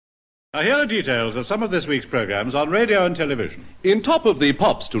Now, here are details of some of this week's programmes on radio and television. In Top of the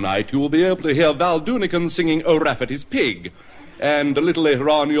Pops tonight, you will be able to hear Val Doonican singing O Rafferty's Pig. And a little later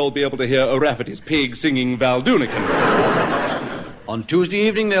on, you'll be able to hear O Rafferty's Pig singing Val Doonican. On Tuesday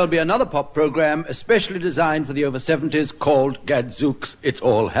evening, there'll be another pop programme especially designed for the over 70s called Gadzooks, It's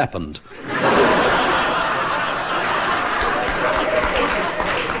All Happened.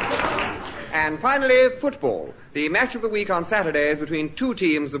 And finally, football. The match of the week on Saturday is between two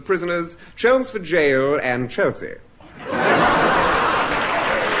teams of prisoners, Chelmsford Jail and Chelsea.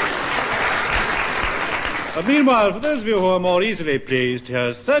 Meanwhile, for those of you who are more easily pleased,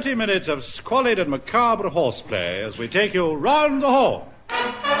 here's 30 minutes of squalid and macabre horseplay as we take you round the Horne.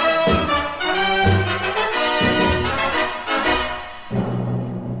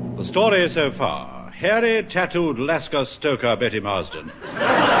 The story so far. Hairy, tattooed Lascar stoker Betty Marsden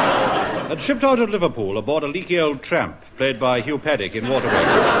had shipped out of Liverpool aboard a leaky old tramp played by Hugh Paddock in Waterway.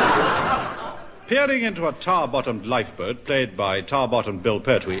 Peering into a tar-bottomed lifeboat played by tar-bottomed Bill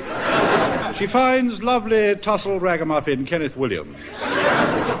Pertwee, she finds lovely tussle ragamuffin Kenneth Williams,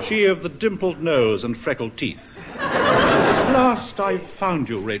 she of the dimpled nose and freckled teeth. "At last I've found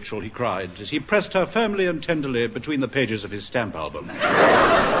you, Rachel," he cried, as he pressed her firmly and tenderly between the pages of his stamp album.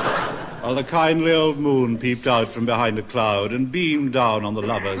 While the kindly old moon peeped out from behind a cloud and beamed down on the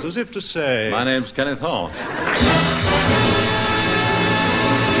lovers, as if to say... My name's Kenneth Horne.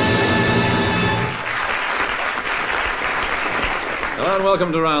 Hello and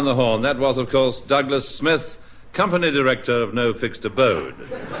welcome to Round the Horne. That was, of course, Douglas Smith, company director of No Fixed Abode,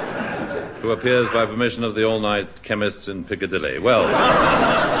 who appears by permission of the all-night chemists in Piccadilly. Well...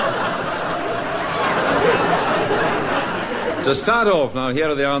 To start off, now, here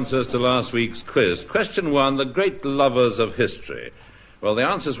are the answers to last week's quiz. Question 1, the great lovers of history. Well, the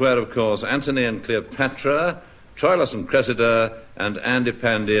answers were, of course, Antony and Cleopatra, Troilus and Cressida, and Andy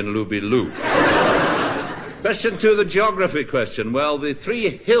Pandy and Luby Lou. Question 2, the geography question. Well, the three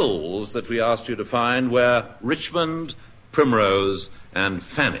hills that we asked you to find were Richmond, Primrose, and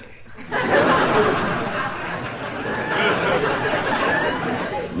Fanny.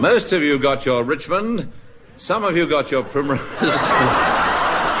 Most of you got your Richmond. Some of you got your Primrose.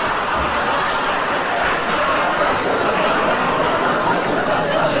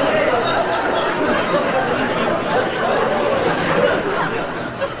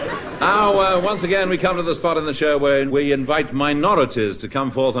 Now, once again, we come to the spot in the show where we invite minorities to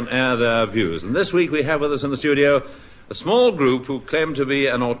come forth and air their views. And this week we have with us in the studio a small group who claim to be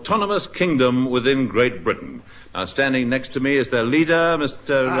an autonomous kingdom within Great Britain. Now, standing next to me is their leader,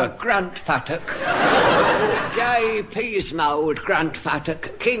 Mr... Gruntfattock. J. Peasmould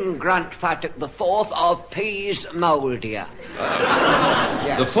Gruntfattock, King Gruntfattock the Fourth of Peasmouldia.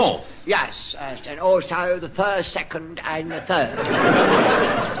 Yes. The fourth? Yes, and also the first, second, and the third.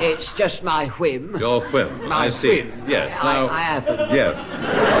 It's just my whim. Your whim, my I see. Whim. Yes, I haven't. Yes.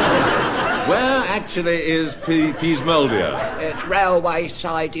 Where actually is Peasmouldia? It's railway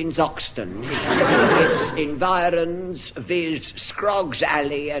side in Zoxton. It's environs, viz. Scroggs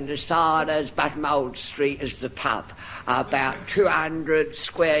Alley, and as far as Butmold Street as the pub. About 200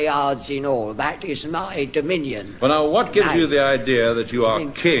 square yards in all. That is my dominion. Well, now, what gives you the idea that you are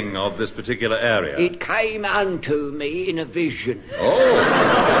king of this particular area? It came unto me in a vision.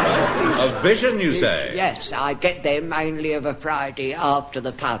 Oh, a vision, you say? Yes, I get them mainly of a Friday after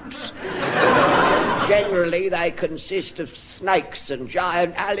the pubs. Generally, they consist of snakes and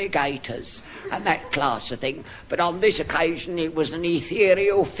giant alligators and that class of thing. But on this occasion, it was an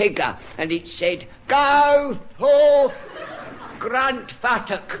ethereal figure, and it said, "Go forth,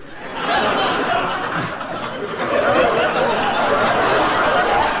 Gruntfattock."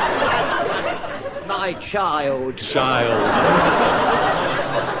 My child.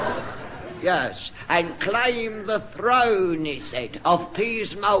 Yes, and claim the throne, he said, of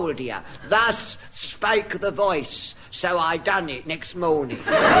Peasmouldia. Thus spake the voice, so I done it next morning.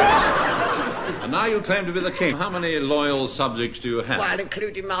 And now you claim to be the king. How many loyal subjects do you have? Well,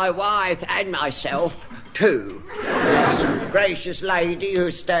 including my wife and myself, 2. This gracious lady who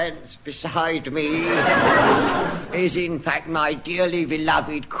stands beside me is in fact my dearly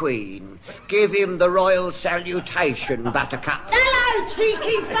beloved queen. Give him the royal salutation, Buttercup. Hello,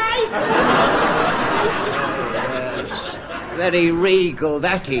 cheeky face! Yes, very regal,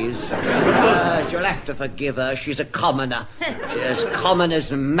 that is. You'll have to forgive her. She's a commoner. She's as common as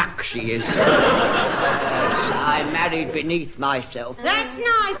muck, she is. Yes, I married beneath myself. That's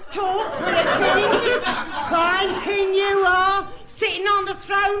nice talk for a king. Fine king you are, sitting on the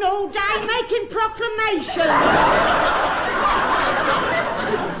throne all day making proclamations.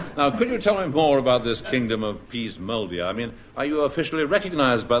 Now, could you tell me more about this kingdom of Peace Moldia? I mean, are you officially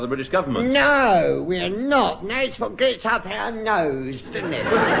recognised by the British government? No, we're not. And that's what gets up our nose, doesn't it?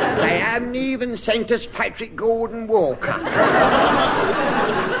 They haven't even sent us Patrick Gordon Walker.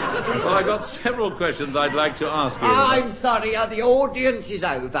 Well, I've got several questions I'd like to ask you. I'm sorry, the audience is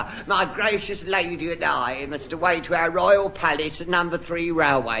over. My gracious lady and I must away to our royal palace at number 3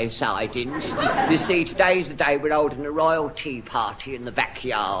 railway sidings. You see, today's the day we're holding a royal tea party in the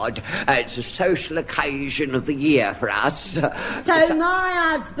backyard. It's a social occasion of the year for us. So my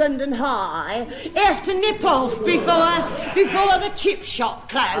husband and I have to nip off before the chip shop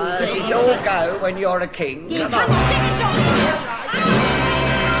closes. It's all go when you're a king. Yeah, come on, get it on.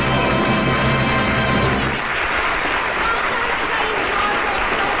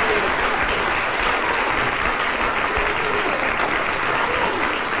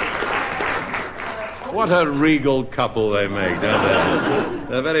 What a regal couple they make, don't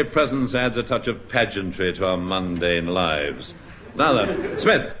they? Their very presence adds a touch of pageantry to our mundane lives. Now then,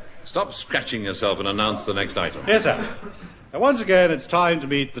 Smith, stop scratching yourself and announce the next item. Yes, sir. And once again, it's time to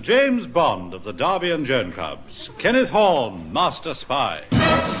meet the James Bond of the Derby and Joan Clubs, Kenneth Horne, Master Spy.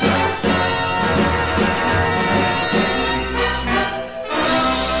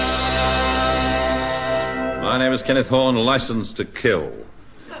 My name is Kenneth Horne, licensed to kill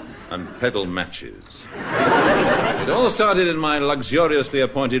and peddle matches. It all started in my luxuriously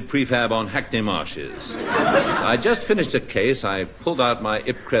appointed prefab on Hackney Marshes. I just finished a case. I pulled out my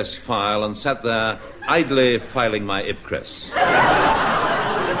Ipcress file and sat there idly filing my Ipcress.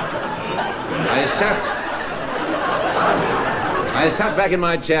 I sat back in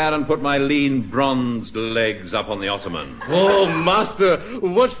my chair and put my lean bronzed legs up on the ottoman. Oh, Master,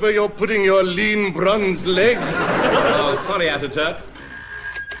 watch where you're putting your lean bronzed legs. Oh, sorry, Ataturk.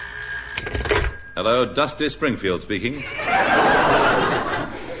 Hello, Dusty Springfield speaking.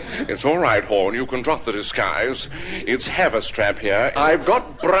 It's all right, Horne. You can drop the disguise. It's Haverstrap here. I've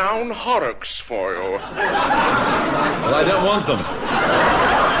got brown horrocks for you. Well, I don't want them.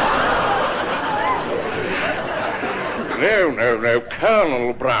 No.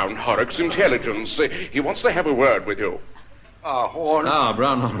 Colonel Brown Horrocks, intelligence. He wants to have a word with you. Horne.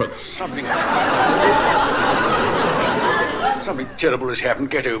 Brown horrocks. Something terrible has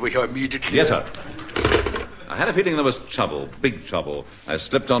happened. Get over here immediately. Yes, sir. I had a feeling there was trouble, big trouble. I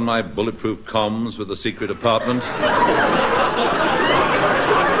slipped on my bulletproof comms with the secret apartment.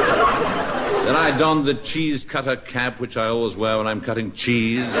 Then I donned the cheese cutter cap, which I always wear when I'm cutting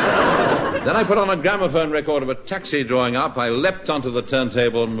cheese. Then I put on a gramophone record of a taxi drawing up. I leapt onto the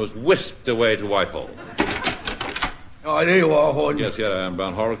turntable and was whisked away to Whitehall. Oh, there you are, Horne. Yes, here I am,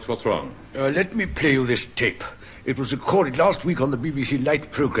 Brown Horrocks. What's wrong? Let me play you this tape. It was recorded last week on the BBC Light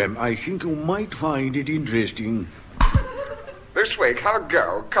programme. I think you might find it interesting. This week, our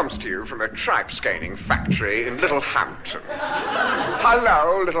girl comes to you from a tripe scaling factory in Littlehampton.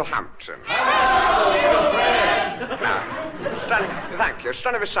 Hello, Littlehampton. Hello, little friend. Now, thank you.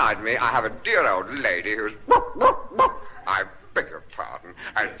 Standing beside me, I have a dear old lady who's... I beg your pardon.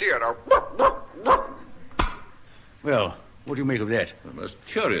 A dear old... Well, what do you make of that? Most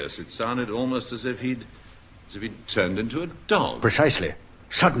curious. It sounded almost as if he'd turned into a dog. Precisely.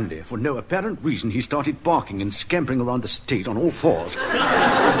 Suddenly, for no apparent reason, he started barking and scampering around the estate on all fours.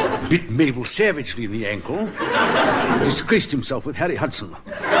 Bit Mabel savagely in the ankle. Disgraced himself with Harry Hudson.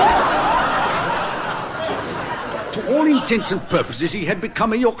 To all intents and purposes, he had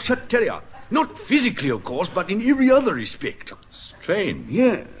become a Yorkshire Terrier. Not physically, of course, but in every other respect. Strange.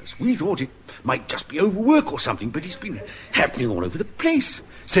 Yes, we thought it might just be overwork or something, but it's been happening all over the place.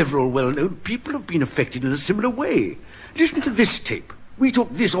 Several well-known people have been affected in a similar way. Listen to this tape. We took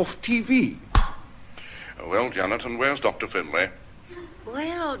this off TV. Well, Janet, and where's Dr. Finlay?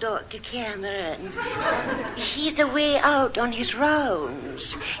 Well, Dr. Cameron, he's away out on his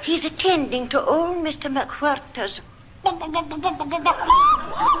rounds. He's attending to old Mr. McWhirter's... I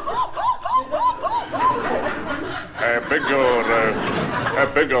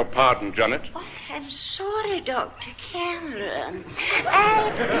beg your pardon, Janet. Oh, I'm sorry, Dr. Cameron.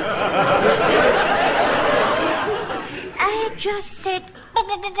 I just said...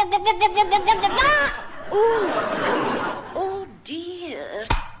 Oh, dear.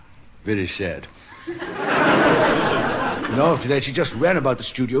 Very sad. And after that, she just ran about the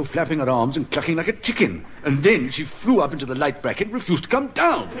studio, flapping her arms and clucking like a chicken. And then she flew up into the light bracket and refused to come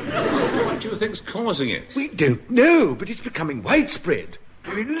down. What do you think's causing it? We don't know, but it's becoming widespread.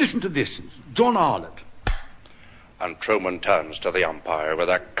 I mean, listen to this. John Arlott. And Truman turns to the umpire with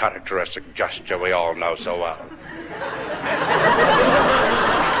that characteristic gesture we all know so well.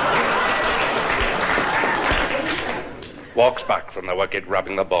 walks back from the wicket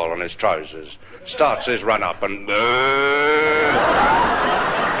rubbing the ball on his trousers, starts his run-up and...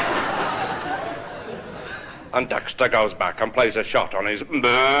 and Dexter goes back and plays a shot on his...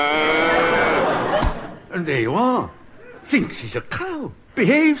 And there you are. Thinks he's a cow.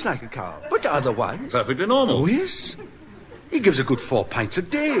 Behaves like a cow. But otherwise... Perfectly normal. Oh, yes. He gives a good 4 pints a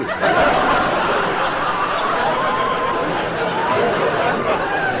day.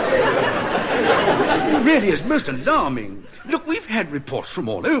 It really is most alarming. Look, we've had reports from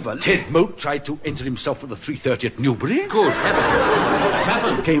all over. Ted Moat tried to enter himself for the 3:30 at Newbury. Good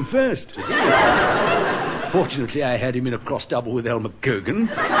heaven. Came first. Fortunately, I had him in a cross double with Elmer Kogan.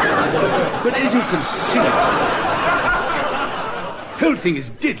 But as you can see, the whole thing is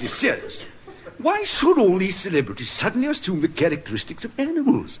deadly serious. Why should all these celebrities suddenly assume the characteristics of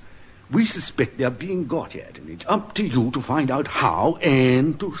animals? We suspect they're being got at, and it's up to you to find out how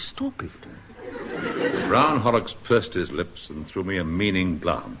and to stop it. Brown Horrocks pursed his lips and threw me a meaning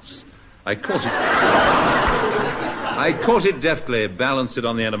glance. I caught it deftly, balanced it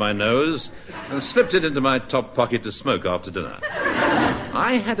on the end of my nose, and slipped it into my top pocket to smoke after dinner.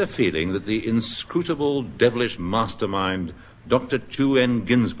 I had a feeling that the inscrutable, devilish mastermind, Dr. Chu N.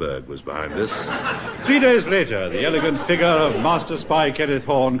 Ginsberg, was behind this. 3 days later, the elegant figure of Master Spy Kenneth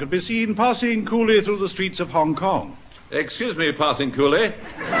Horne could be seen passing coolly through the streets of Hong Kong. Excuse me, passing coolly.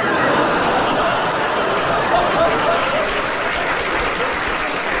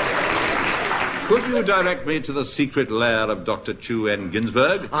 Could you direct me to the secret lair of Dr. Chu N.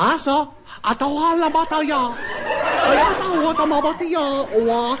 Ginsberg? sir.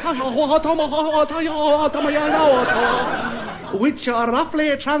 Which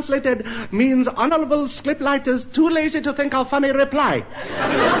roughly translated means Honorable Scriptlighters too lazy to think of funny reply.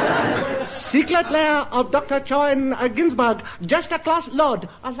 Secret lair of Dr. Choin Ginsberg, just across Lord.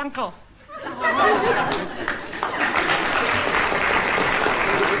 Thank you.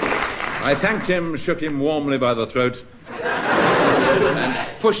 I thanked him, shook him warmly by the throat,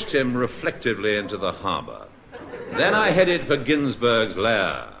 and pushed him reflectively into the harbour. Then I headed for Ginsberg's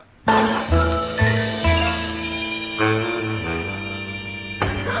lair.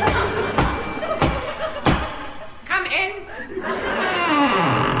 Come in.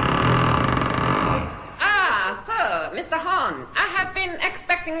 So, Mr. Horne, I have been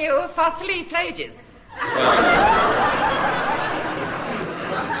expecting you for 3 pages.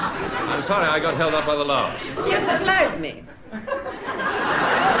 I'm sorry, I got held up by the laughs. You surprise me.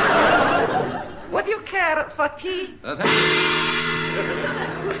 Would you care for tea? Thank you.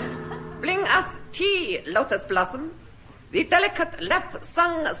 Bring us tea, Lotus Blossom. The delicate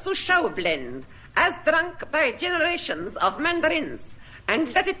lap-sung Suzhou blend, as drunk by generations of mandarins,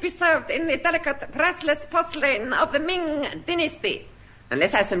 and let it be served in the delicate priceless porcelain of the Ming dynasty. And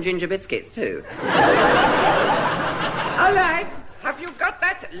let's have some ginger biscuits, too. All right. Have you got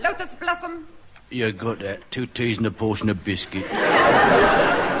that, Lotus Blossom? Yeah, got that. 2 teas and a portion of biscuits.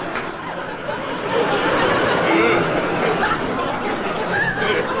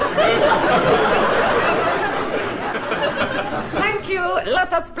 Thank you,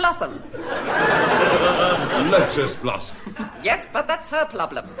 Lotus Blossom. Lotus Blossom. Yes, but that's her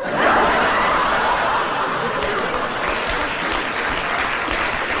problem.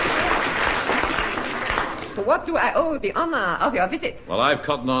 To what do I owe the honor of your visit? Well, I've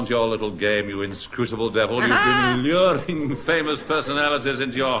cottoned on to your little game, you inscrutable devil. You've been luring famous personalities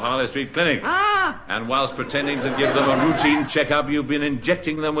into your Harley Street clinic. And whilst pretending to give them a routine checkup, you've been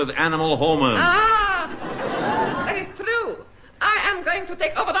injecting them with animal hormones. That is true. I am going to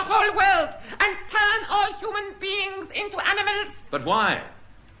take over the whole world and turn all human beings into animals. But why?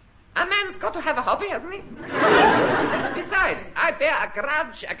 A man's got to have a hobby, hasn't he? Besides, I bear a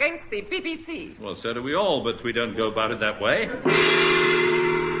grudge against the BBC. Well, so do we all, but we don't go about it that way.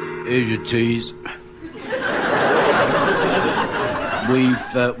 Here's your teas.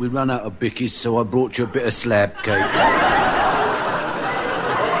 We've run out of bickies, so I brought you a bit of slab cake.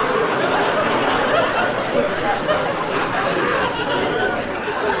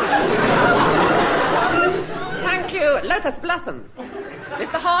 Thank you, Lotus Blossom.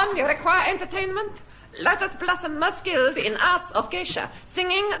 Mr. Horne, you require entertainment? Lotus Blossom was skilled in arts of geisha,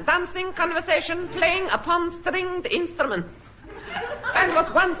 singing, dancing, conversation, playing upon stringed instruments, and was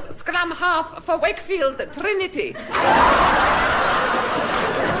once scrum half for Wakefield Trinity.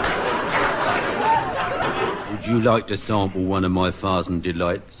 Would you like to sample one of my 1,000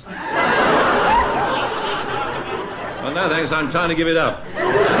 delights? Well, no, thanks. I'm trying to give it up.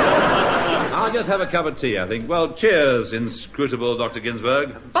 I'll just have a cup of tea, I think. Well, cheers, inscrutable Dr.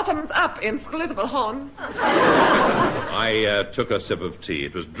 Ginsburg. Bottoms up, inscrutable Horne. I took a sip of tea.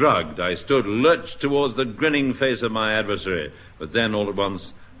 It was drugged. I stood lurched towards the grinning face of my adversary. But then, all at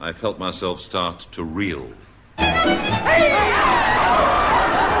once, I felt myself start to reel.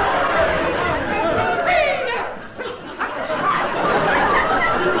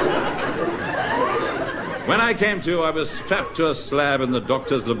 When I came to, I was strapped to a slab in the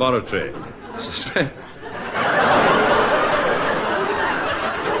doctor's laboratory.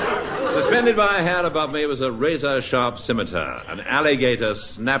 Suspended by a hair above me was a razor-sharp scimitar. An alligator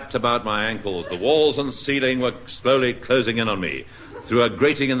snapped about my ankles. The walls and ceiling were slowly closing in on me. Through a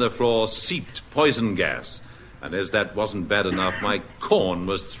grating in the floor seeped poison gas. And as that wasn't bad enough, my corn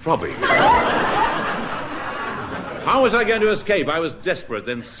was throbbing. How was I going to escape? I was desperate.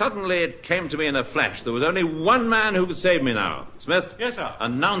 Then suddenly it came to me in a flash. There was only one man who could save me now. Smith? Yes, sir.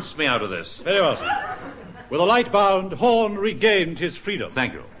 Announce me out of this. Very well, sir. With a light bound, Horne regained his freedom.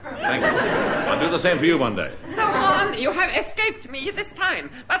 Thank you. Thank you. I'll do the same for you one day. So, Horne, you have escaped me this time,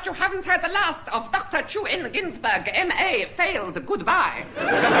 but you haven't heard the last of Dr. Chu-In Ginsburg, M.A., failed. Goodbye.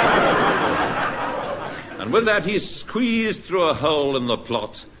 And with that, he squeezed through a hole in the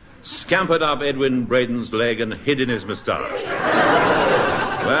plot, scampered up Edwin Braden's leg and hid in his moustache.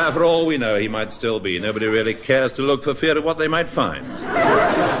 Where, for all we know, he might still be. Nobody really cares to look for fear of what they might find.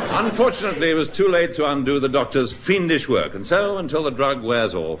 Unfortunately, it was too late to undo the doctor's fiendish work, and so, until the drug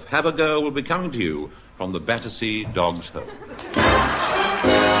wears off, Have a Go will be coming to you from the Battersea Dogs Home.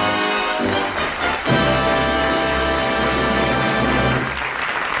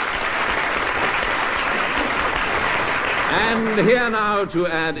 And here now, to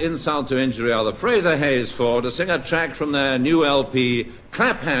add insult to injury, are the Fraser Hayes Four to sing a track from their new LP,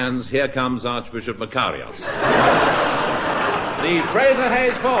 Clap Hands, Here Comes Archbishop Macarius. The Fraser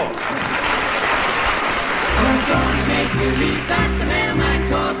Hayes Four. I'm gonna make believe that the mailman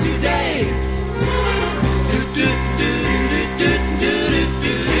called today.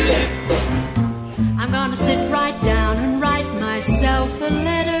 I'm gonna sit right down and write myself a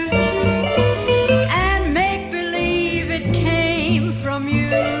letter.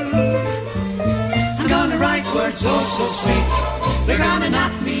 Words oh so sweet, they're gonna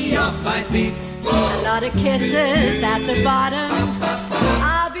knock me off my feet. A lot of kisses at the bottom,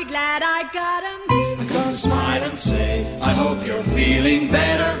 I'll be glad I got 'em. I'm gonna smile and say, I hope you're feeling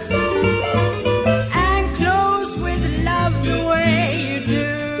better. And close with love the way you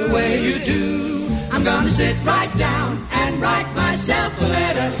do. The way you do. I'm gonna sit right down and write myself a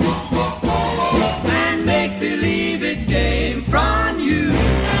letter. And make believe it came from you.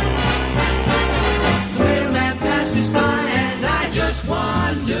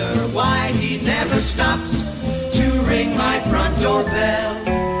 Wonder why he never stops to ring my front door bell.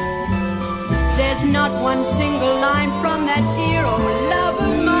 There's not one single line from that dear old love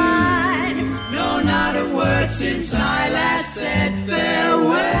of mine. No, not a word since I last said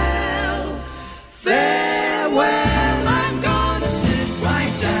farewell. Farewell. I'm gonna sit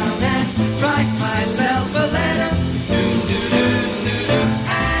right down and write myself a letter.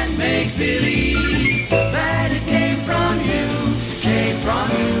 And make believe that it came from you.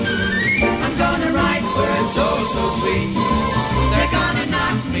 I'm gonna write words oh so sweet, they're gonna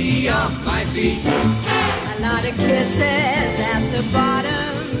knock me off my feet. A lot of kisses at the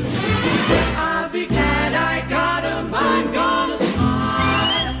bottom, I'll be glad I got 'em. I'm gonna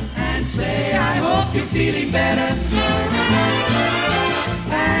smile and say I hope you're feeling better.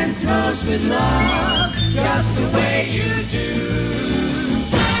 And close with love, just the way you do.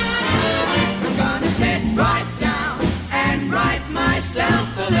 I'm gonna sit right down and write myself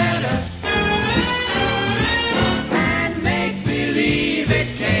a letter. And make believe it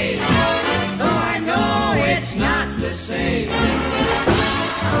came, though I know it's not the same.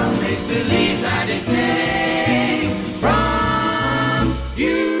 I'll make believe that it came from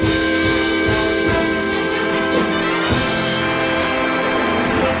you.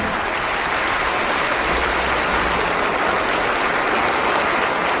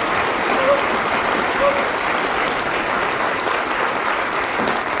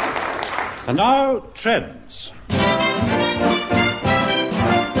 And now, trends.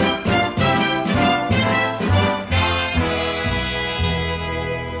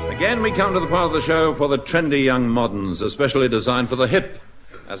 Again, we come to the part of the show for the trendy young moderns, especially designed for the hip,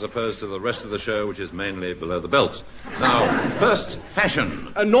 as opposed to the rest of the show, which is mainly below the belt. Now, first,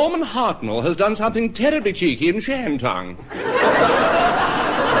 fashion. Norman Hartnell has done something terribly cheeky in Shantung.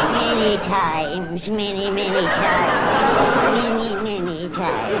 Many times, many times. Many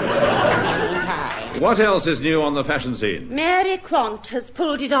times. What else is new on the fashion scene? Mary Quant has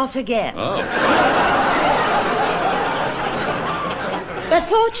pulled it off again. Oh. But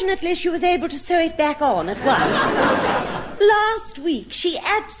fortunately, she was able to sew it back on at once. Last week, she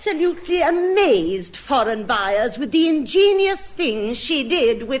absolutely amazed foreign buyers with the ingenious things she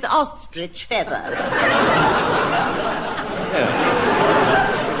did with ostrich feathers.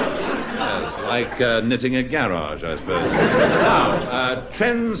 Yes, like knitting a garage, I suppose. Now,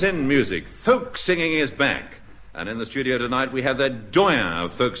 trends in music. Folk singing is back. And in the studio tonight, we have the doyen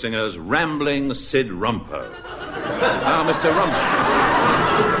of folk singers, Rambling Sid Rumpo. Now, Mr.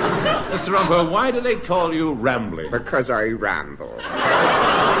 Rumpo, why do they call you Rambling? Because I ramble.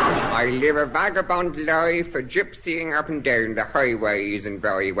 I live a vagabond life, a gypsying up and down the highways and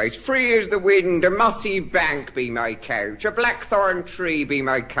byways, free as the wind. A mossy bank be my couch, a blackthorn tree be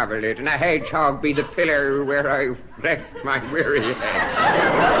my coverlet, and a hedgehog be the pillow where I rest my weary head.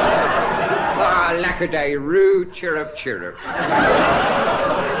 Ah, lackaday, roo, chirrup, chirrup.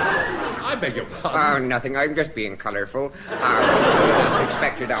 I beg your pardon? Oh, nothing. I'm just being colourful. That's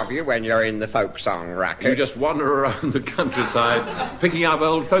expected of you when you're in the folk song racket. You just wander around the countryside picking up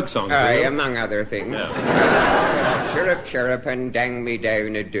old folk songs, among other things. Yeah. Chirrup, chirrup, and dang me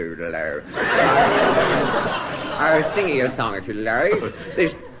down a doodle-o. I'll sing you a song if you like.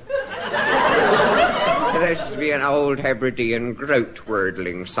 This should be an old Hebridean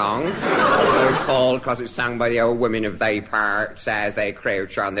groat-wordling song, so called because it's sung by the old women of they parts as they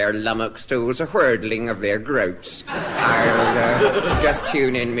crouch on their lummock stools, a whirling of their groats. I'll just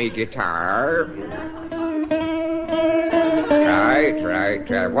tune in me guitar.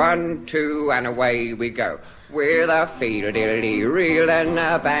 Right. 1, 2, and away we go. With a fiddle-diddly reel and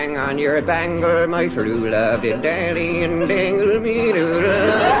a bang on your bangle, my true love did dally and dangle me doodle.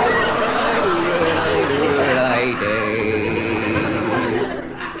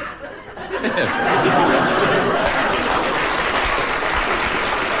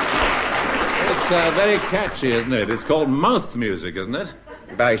 It's very catchy, isn't it? It's called mouth music, isn't it?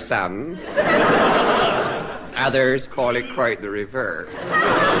 By some. Others call it quite the reverse.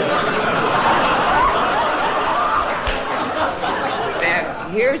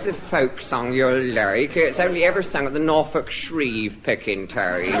 Here's a folk song you'll like. It's only ever sung at the Norfolk Shreve picking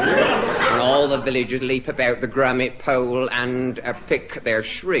time. And all the villagers leap about the grummet pole and pick their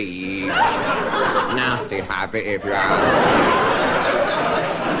shreves. Nasty habit, if you ask.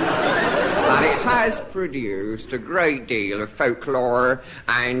 But it has produced a great deal of folklore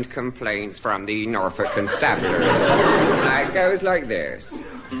and complaints from the Norfolk Constabulary. It goes like this.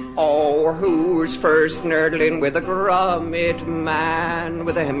 Oh, who's first nurdling with a grommet man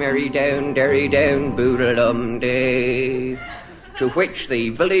with a merry down, derry down, boodle-dum-day? To which the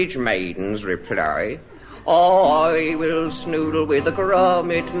village maidens reply, I will snoodle with a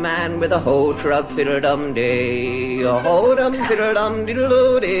grommet man with a ho-trub fiddle-dum-day, a ho-dum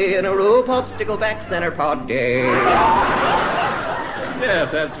fiddle-dum-diddle-o-day, and a rope stickleback centre pod day.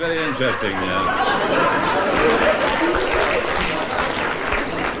 Yes, that's very interesting.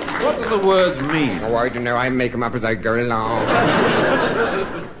 What do the words mean? Oh, I don't know. I make them up as I go along.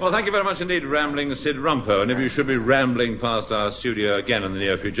 Well, thank you very much indeed, Rambling Sid Rumpo. And if you should be rambling past our studio again in the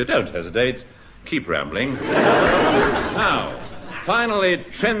near future, don't hesitate. Keep rambling. Now, finally,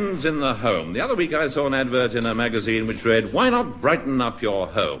 trends in the home. The other week I saw an advert in a magazine which read, "Why not brighten up your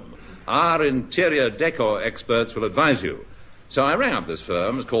home? Our interior decor experts will advise you." So I rang up this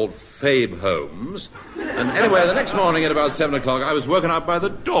firm. It's called Fabe Homes. And anyway, the next morning at about 7 o'clock, I was woken up by the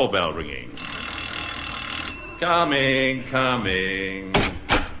doorbell ringing. Coming.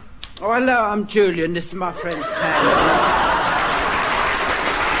 Oh, hello, I'm Julian. This is my friend Sam.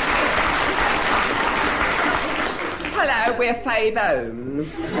 Hello, we're Fabe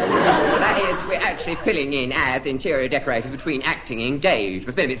Holmes. That is, we're actually filling in as interior decorators between acting engaged.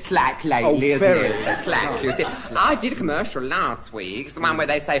 It's been a bit slack lately, isn't it? But slack, you see. I did a commercial last week. It's the one where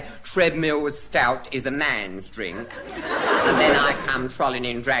they say treadmill stout is a man's drink. And then I come trolling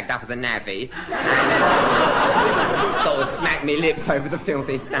in, dragged up as a navvy, and sort of smack me lips over the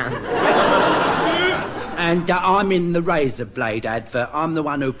filthy stuff. And I'm in the razor blade advert. I'm the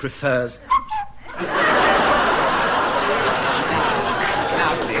one who prefers...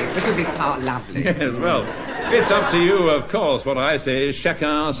 This was his part, lovely. Yes, well, it's up to you, of course. What I say is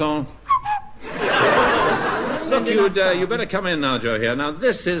chacun son. Look, you better come in now, Joe, here. Now,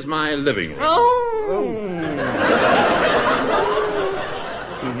 this is my living room. Oh.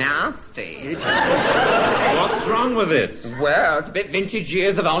 Nasty. What's wrong with it? Well, it's a bit vintage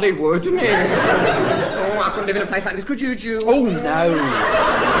years of Hollywood, isn't it? Oh, I couldn't live in a place like this, could you, Jew? Oh, no.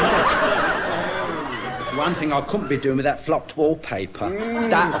 One thing I couldn't be doing with that flopped wallpaper.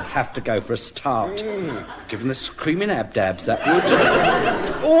 That'll have to go for a start. Given the screaming abdabs, that would.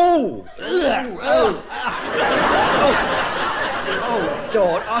 Oh! Oh,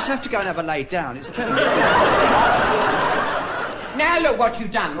 Dord, I have to go and have a lay down. It's terrible. Now look what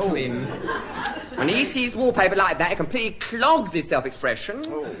you've done to him. When he sees wallpaper like that, it completely clogs his self-expression.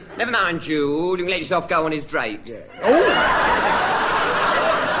 Never mind, Jude. You can let yourself go on his drapes.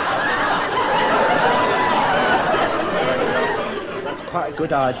 That's quite a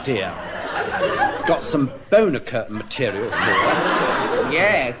good idea. Got some boner curtain material for it.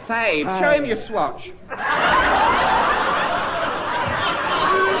 Yes, Fabe, show him your swatch.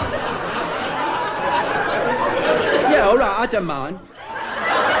 Yeah, all right, I don't mind.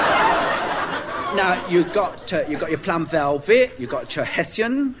 Now, you got your plum velvet, you got your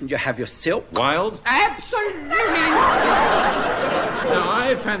hessian, and you have your silk. Wild? Absolutely. Now,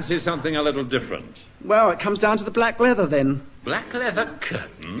 I fancy something a little different. Well, it comes down to the black leather, then. Black leather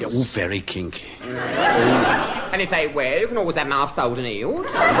curtains? Yeah, all very kinky. And if they wear, you can always have them half sold and healed.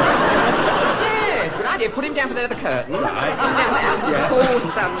 Yes, good idea. Put him down for the curtain. Right. Put him down there. Yeah.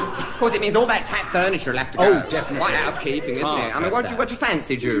 Of course, it means all that tack furniture will have to go. Oh, definitely. Quite out of keeping, isn't it? I mean, what do you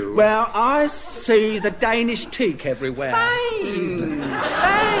fancy, Jude? Well, I see the Danish teak everywhere. Fine.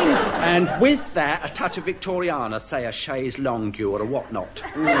 And with that, a touch of Victoriana, say a chaise longue or a whatnot.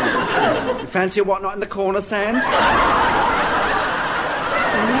 You fancy a whatnot in the corner, Sand?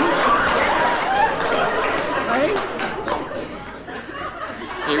 Hey?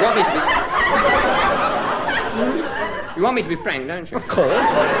 You want me to be... You want me to be frank, don't you? Of course.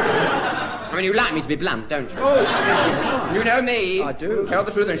 I mean, you like me to be blunt, don't you? Oh, you know me. I do. Tell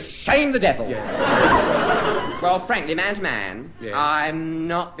the truth and shame the devil. Yes. Well, frankly, man to man, yes. I'm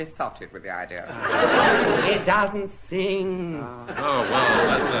not besotted with the idea. It doesn't sing. Oh,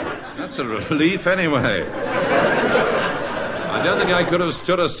 well, that's a relief anyway. I don't think I could have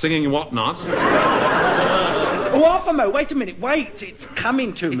stood a singing whatnot. Oh, Arthur, wait a minute, wait. It's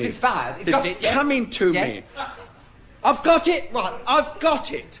coming to me. It's inspired. It's coming to me. I've got it. What? I've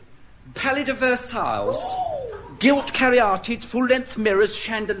got it. Palais de Versailles. Gilt caryatides, full-length mirrors,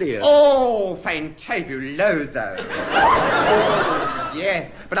 chandeliers. Oh, fantabuloso. Oh,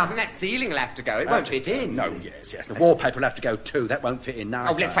 yes. But I think that ceiling will have to go. It won't fit in. No, yes. The wallpaper will have to go too. That won't fit in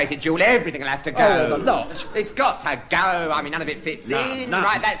now. Oh, let's face it, Jewel, everything will have to go. Oh, the lot. It's got to go. I mean, none of it fits in. No.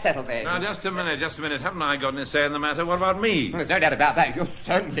 Right, that's settled then. Now, just a minute. Haven't I got any say in the matter? What about me? There's no doubt about that. You'll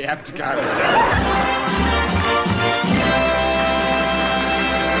certainly have to go.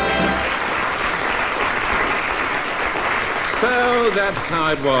 So that's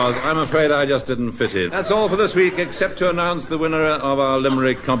how it was. I'm afraid I just didn't fit in. That's all for this week, except to announce the winner of our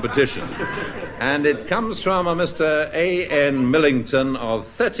limerick competition. And it comes from a Mr. A.N. Millington of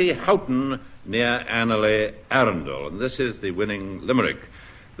 30 Houghton near Annerley, Arundel. And this is the winning limerick.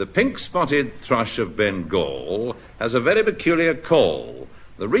 The pink-spotted thrush of Bengal has a very peculiar call.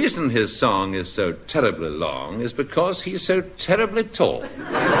 The reason his song is so terribly long is because he's so terribly tall.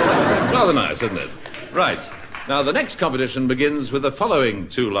 Rather nice, isn't it? Right. Now, the next competition begins with the following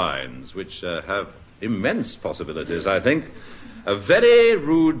two lines, which have immense possibilities, I think. A very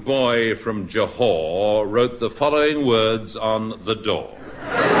rude boy from Johore wrote the following words on the door.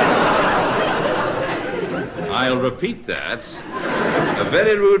 I'll repeat that. A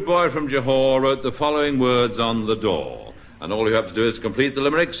very rude boy from Johore wrote the following words on the door. And all you have to do is to complete the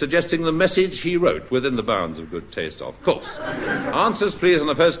limerick, suggesting the message he wrote, within the bounds of good taste, of course. Answers, please, on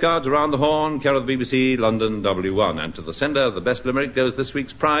a postcard to Round the Horne, care of the BBC, London, W1. And to the sender of the best limerick goes this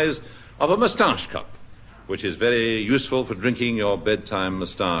week's prize of a moustache cup, which is very useful for drinking your bedtime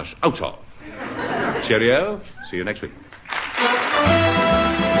moustache out of. Cheerio. See you next week.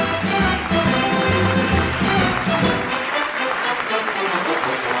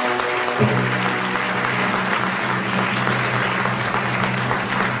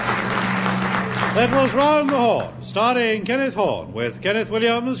 That was Round the Horne, starring Kenneth Horne, with Kenneth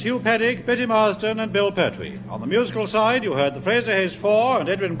Williams, Hugh Paddick, Betty Marsden and Bill Pertwee. On the musical side, you heard the Fraser Hayes Four and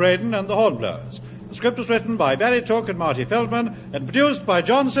Edwin Braden and the Hornblowers. The script was written by Barry Took and Marty Feldman and produced by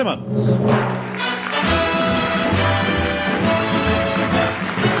John Simmons.